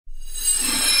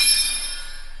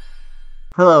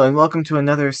Hello and welcome to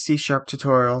another C-Sharp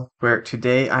tutorial where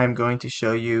today I'm going to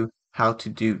show you how to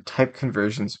do type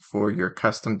conversions for your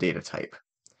custom data type.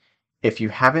 If you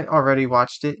haven't already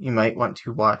watched it, you might want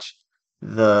to watch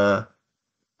the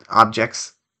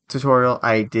objects tutorial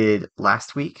I did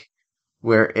last week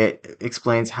where it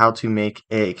explains how to make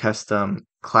a custom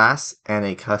class and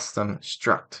a custom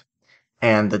struct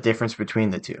and the difference between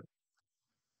the two.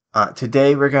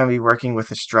 Today we're going to be working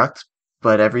with a struct,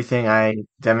 but everything I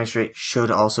demonstrate should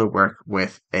also work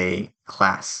with a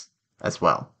class as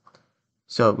well.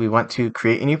 So we want to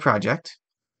create a new project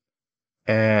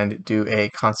and do a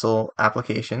console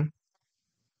application.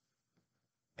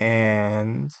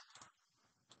 And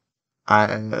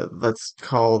let's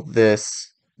call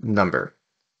this number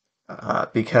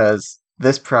because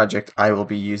this project I will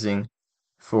be using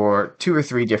for 2 or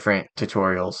 3 different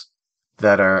tutorials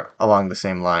that are along the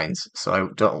same lines, so I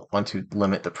don't want to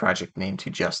limit the project name to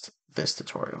just this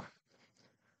tutorial.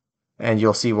 And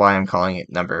you'll see why I'm calling it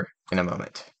number in a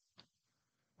moment.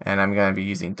 And I'm going to be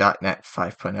using .NET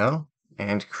 5.0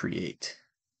 and create.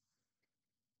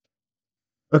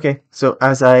 Okay, so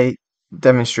as I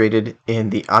demonstrated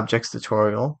in the objects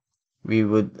tutorial, we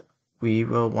will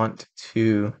want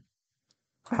to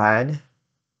add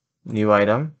new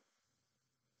item,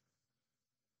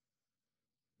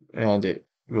 and it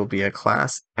will be a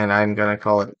class, and I'm going to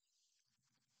call it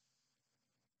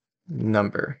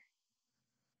number.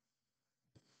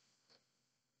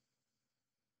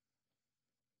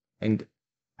 And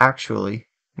actually,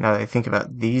 now that I think about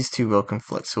it, these two will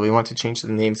conflict. So we want to change the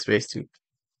namespace to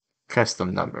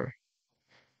custom number,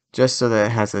 just so that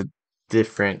it has a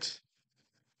different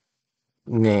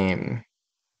name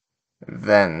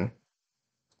than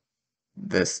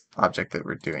this object that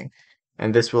we're doing.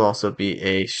 And this will also be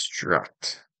a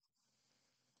struct.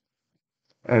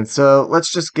 And so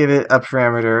let's just give it a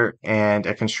parameter and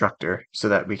a constructor so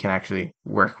that we can actually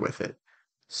work with it.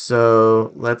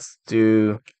 So let's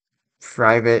do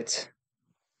private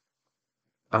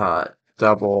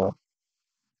double,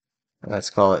 let's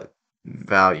call it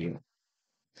value.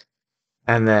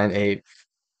 And then a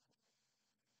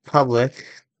public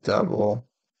double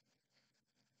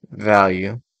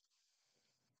value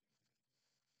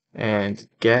and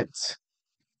get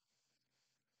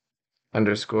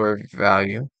underscore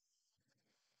value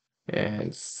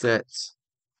and set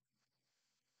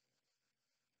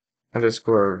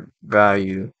underscore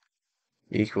value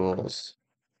equals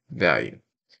value.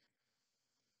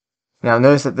 Now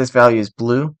notice that this value is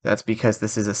blue. That's because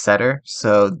this is a setter.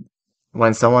 So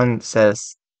when someone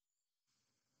says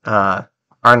our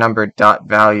number dot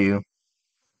value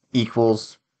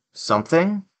equals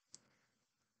something,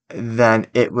 then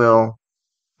it will,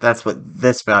 that's what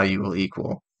this value will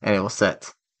equal, and it will set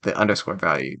the underscore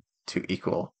value to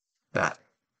equal that.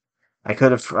 I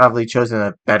could have probably chosen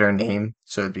a better name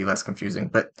so it'd be less confusing,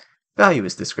 but value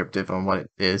is descriptive on what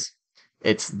it is.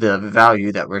 It's the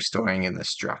value that we're storing in the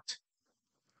struct.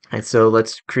 And so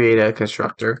let's create a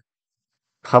constructor,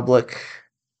 public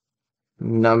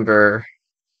number,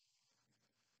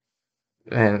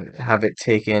 and have it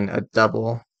take in a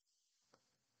double.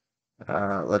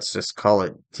 Let's just call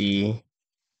it D,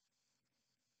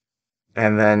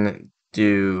 and then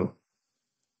do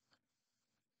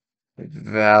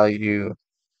value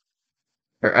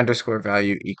or underscore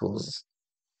value equals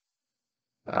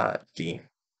D.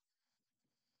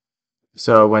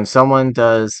 So when someone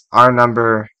does our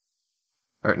number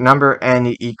or number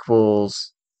n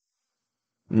equals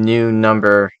new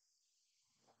number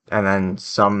and then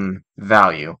some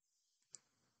value,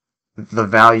 the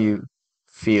value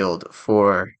field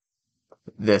for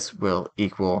this will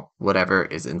equal whatever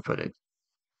is inputted.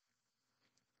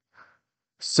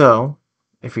 So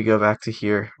if we go back to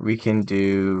here, we can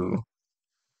do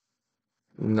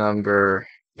number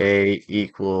a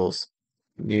equals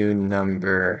new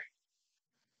number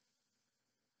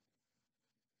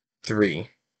 3.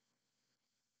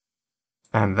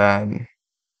 And then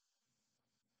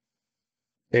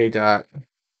a dot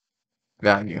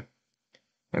value.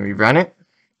 And we run it,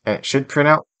 and it should print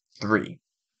out 3.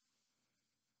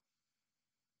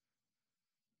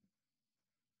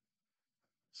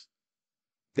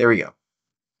 There we go.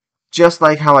 Just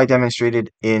like how I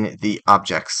demonstrated in the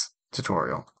objects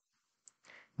tutorial.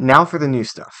 Now for the new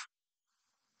stuff.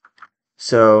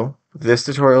 So this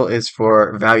tutorial is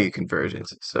for value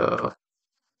conversions. So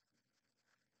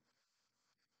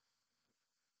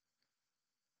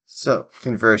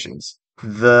conversions.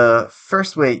 The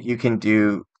first way you can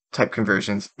do type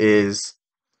conversions is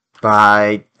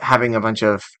by having a bunch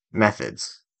of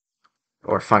methods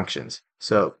or functions.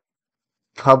 So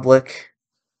public,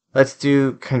 let's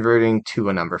do converting to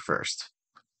a number first.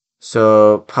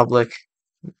 So public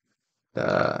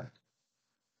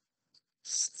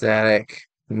static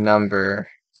number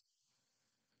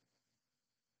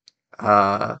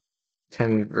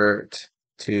convert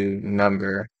to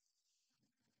number,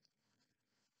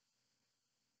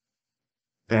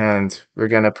 and we're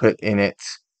going to put in it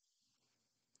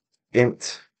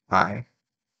int I.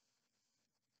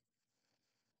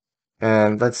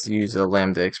 And let's use a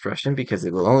lambda expression because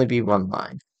it will only be one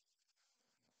line.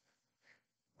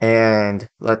 And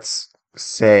let's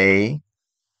say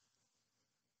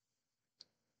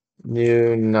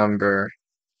new number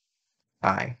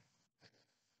I.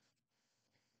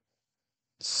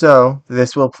 So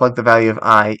this will plug the value of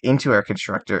I into our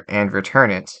constructor and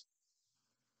return it.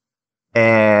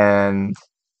 And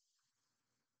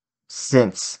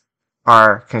since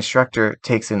our constructor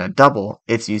takes in a double,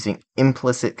 it's using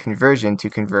implicit conversion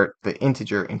to convert the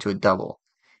integer into a double.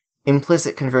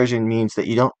 Implicit conversion means that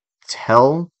you don't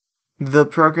tell the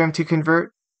program to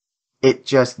convert, it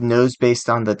just knows based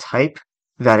on the type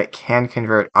that it can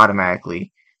convert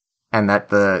automatically and that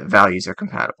the values are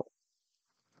compatible.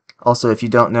 Also, if you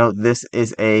don't know, this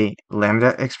is a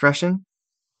lambda expression,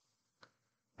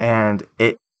 and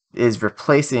it is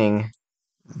replacing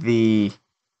the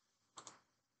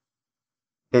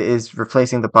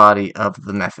body of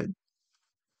the method.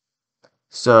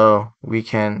 So we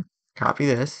can copy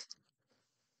this,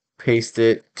 paste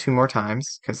it 2 more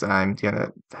times, because I'm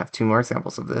gonna have 2 more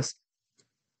examples of this,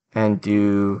 and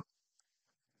do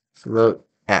float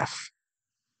f,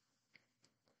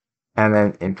 and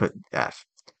then input f.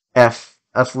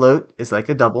 A float is like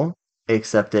a double,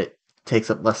 except it takes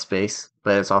up less space,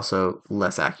 but it's also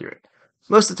less accurate.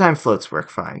 Most of the time, floats work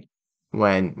fine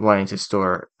when wanting to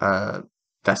store a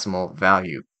decimal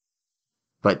value,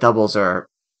 but doubles are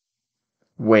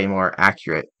way more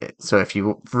accurate. So if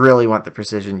you really want the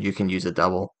precision, you can use a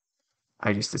double.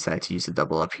 I just decided to use a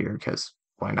double up here because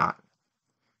why not?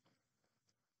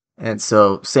 And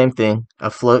so, same thing, a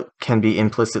float can be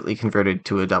implicitly converted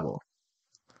to a double.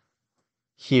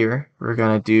 Here, we're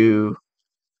going to do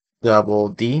double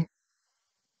D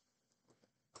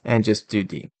and just do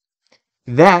D.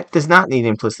 That does not need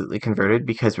implicitly converted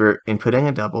because we're inputting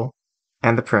a double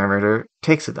and the parameter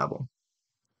takes a double.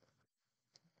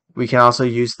 We can also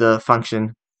use the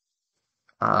function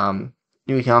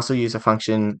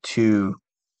to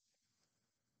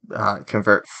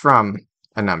convert from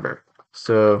a number.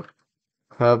 So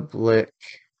public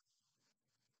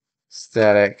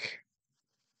static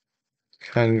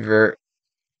convert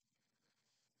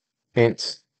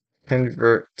int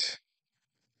convert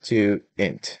to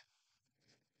int,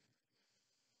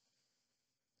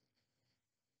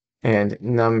 and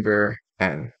number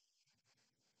n.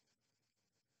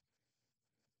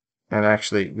 And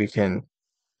actually we can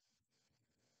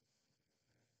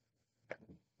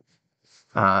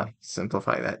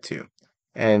simplify that too.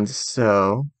 And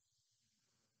so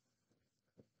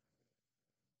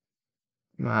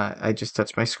I just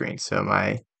touched my screen, so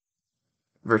my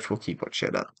virtual keyboard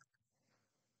showed up.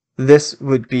 This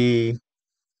would be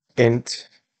int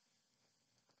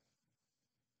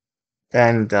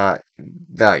and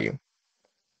value.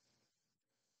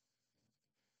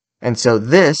 And so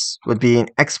this would be an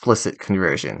explicit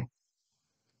conversion.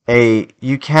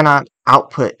 You cannot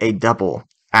output a double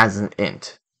as an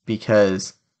int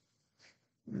because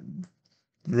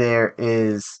there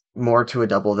is more to a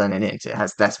double than an int. It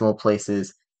has decimal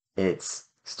places, it's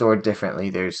stored differently.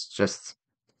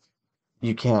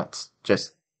 You can't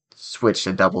just switch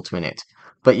a double to an int,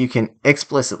 but you can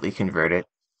explicitly convert it,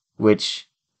 which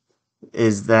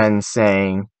is then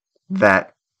saying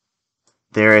that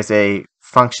there is a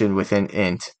function within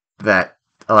int that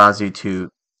allows you to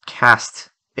cast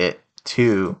a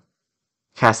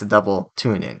double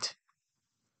to an int.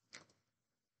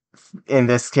 In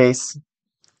this case,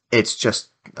 it's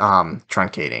just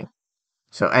truncating.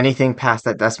 So anything past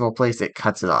that decimal place, it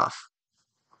cuts it off.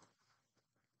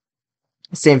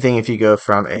 Same thing if you go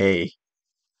from a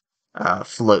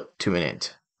float to an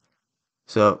int.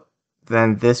 So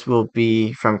then this will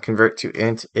be from convert to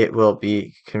int, it will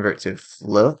be convert to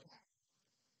float,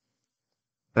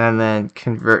 and then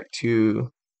convert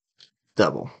to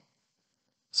double.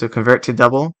 So convert to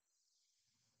double,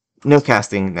 no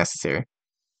casting necessary.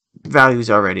 Value is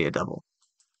already a double.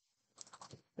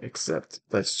 Except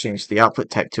let's change the output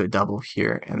type to a double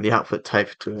here and the output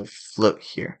type to a float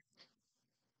here.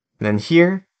 And then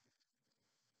here,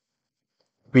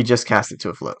 we just cast it to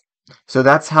a float. So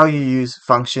that's how you use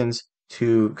functions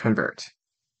to convert.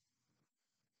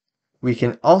 We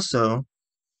can also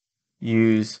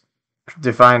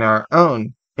define our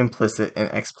own implicit and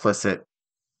explicit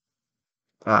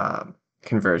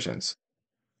conversions.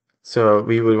 So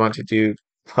we would want to do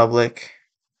public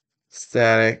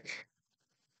static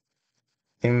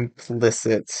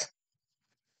implicit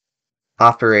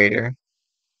operator,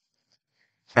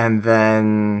 and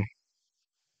then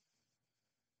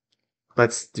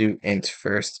let's do int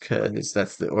first because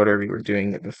that's the order we were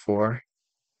doing it before.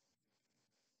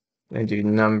 And do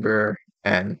number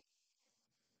n.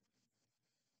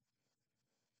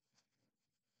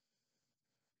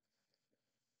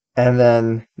 And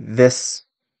then this,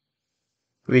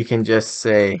 we can just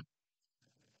say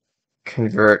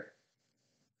convert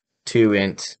to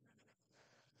int.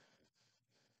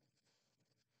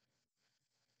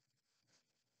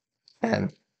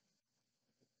 And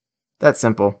that's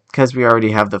simple because we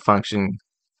already have the function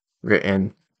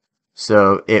written.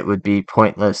 So it would be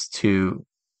pointless to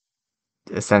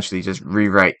essentially just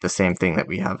rewrite the same thing that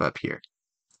we have up here.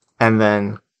 And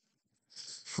then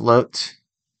float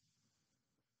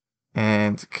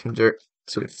and convert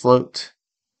to float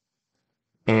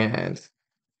and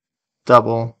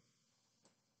double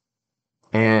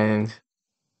and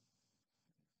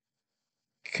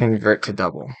convert to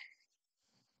double.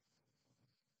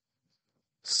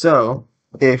 So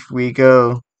if we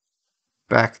go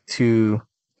back to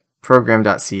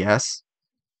program.cs,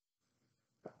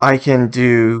 I can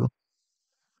do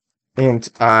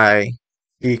int I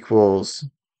equals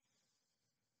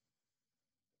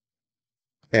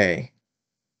a.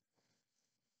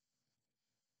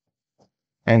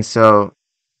 And so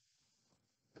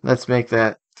let's make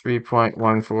that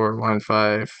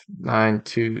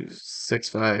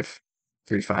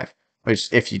 3.1415926535,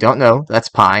 which if you don't know, that's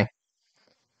pi.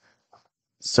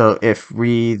 So if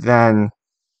we then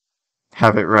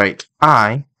have it write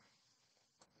I,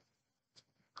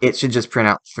 it should just print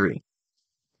out 3.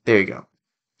 There you go.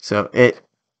 So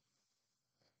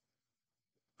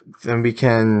then we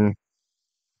can,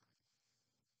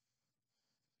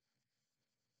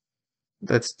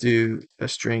 let's do a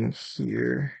string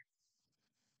here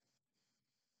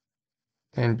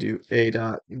and do a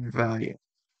dot value.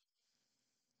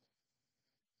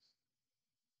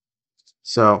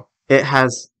 So it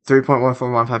has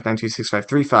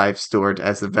 3.1415926535 stored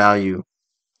as the value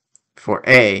for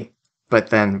a, but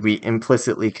then we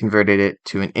implicitly converted it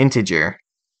to an integer,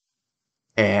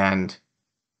 and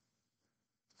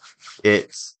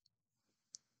it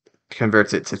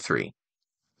converts it to 3.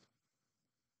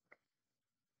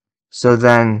 So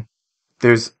then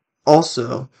there's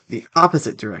also the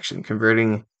opposite direction,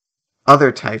 converting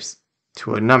other types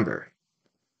to a number,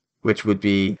 which would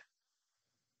be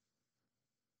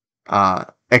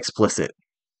explicit.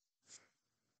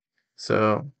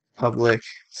 So public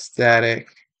static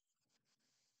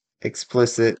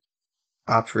explicit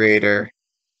operator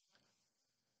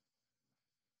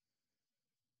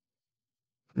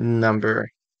number.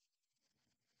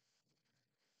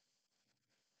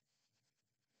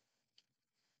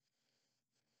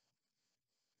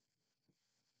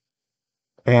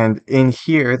 And in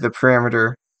here, the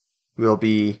parameter will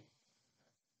be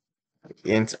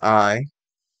int I,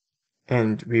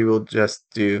 and we will just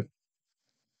do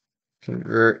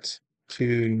convert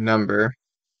to number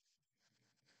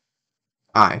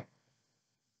I.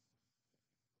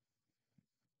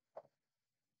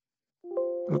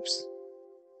 Oops.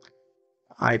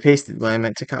 I pasted what I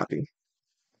meant to copy.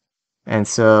 And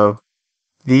so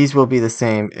these will be the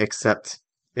same, except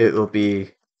it will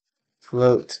be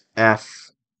float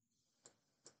f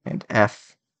and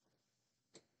f,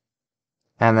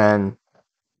 and then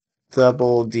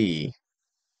double d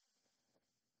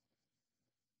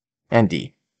and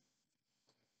d.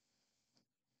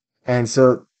 And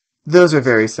so those are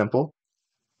very simple.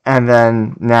 And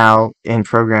then now in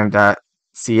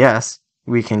program.cs,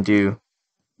 we can do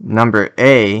number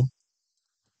a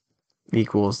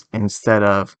equals, instead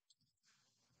of,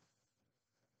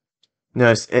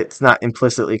 notice it's not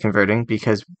implicitly converting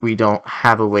because we don't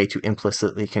have a way to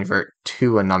implicitly convert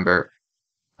to a number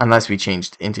unless we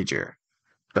changed integer.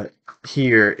 But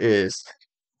here is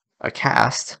a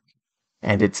cast,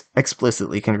 and it's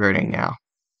explicitly converting now.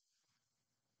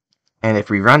 And if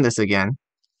we run this again,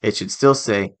 it should still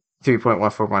say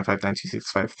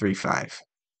 3.1415926535.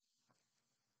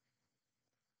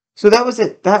 So that was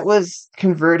it. That was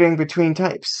converting between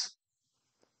types.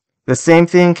 The same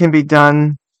thing can be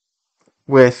done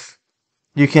with,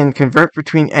 you can convert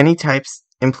between any types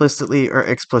implicitly or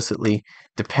explicitly,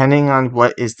 depending on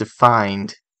what is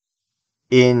defined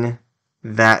in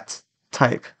that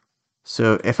type.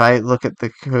 So if I look at the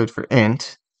code for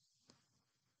int,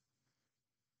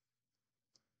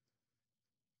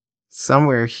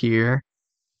 somewhere here,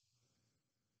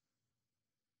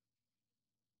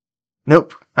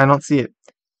 nope, I don't see it.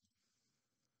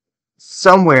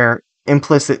 somewhere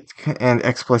implicit and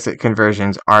explicit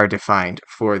conversions are defined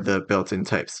for the built-in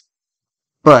types.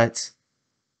 But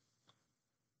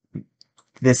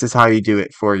this is how you do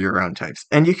it for your own types.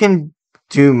 And you can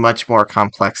do much more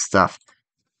complex stuff.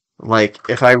 Like,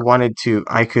 if I wanted to,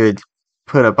 I could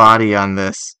put a body on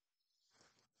this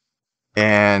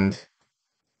and,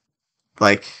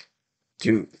 like,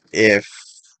 do if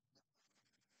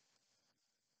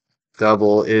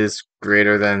double is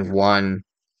greater than 1,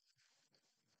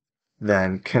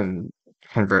 then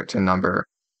convert to number.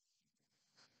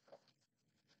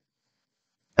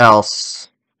 Else,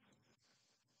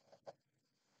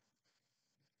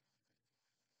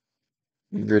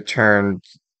 return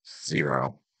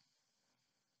 0.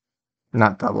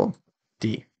 Not double.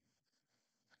 D.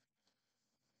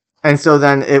 And so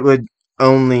then it would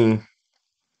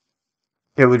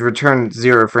return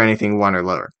 0 for anything 1 or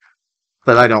lower.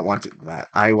 But I don't want that.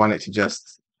 I want it to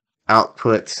just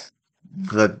output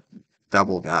the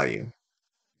double value.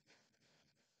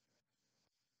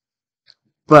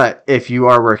 But if you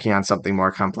are working on something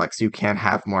more complex, you can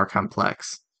have more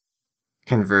complex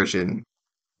conversion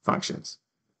functions.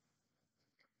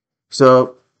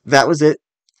 So that was it.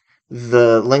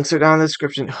 The links are down in the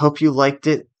description. Hope you liked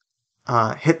it.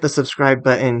 Hit the subscribe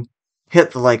button.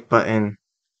 Hit the like button.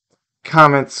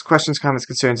 Questions, comments,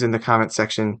 concerns in the comment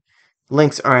section.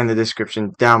 Links are in the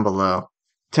description down below.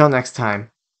 Till next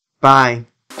time. Bye.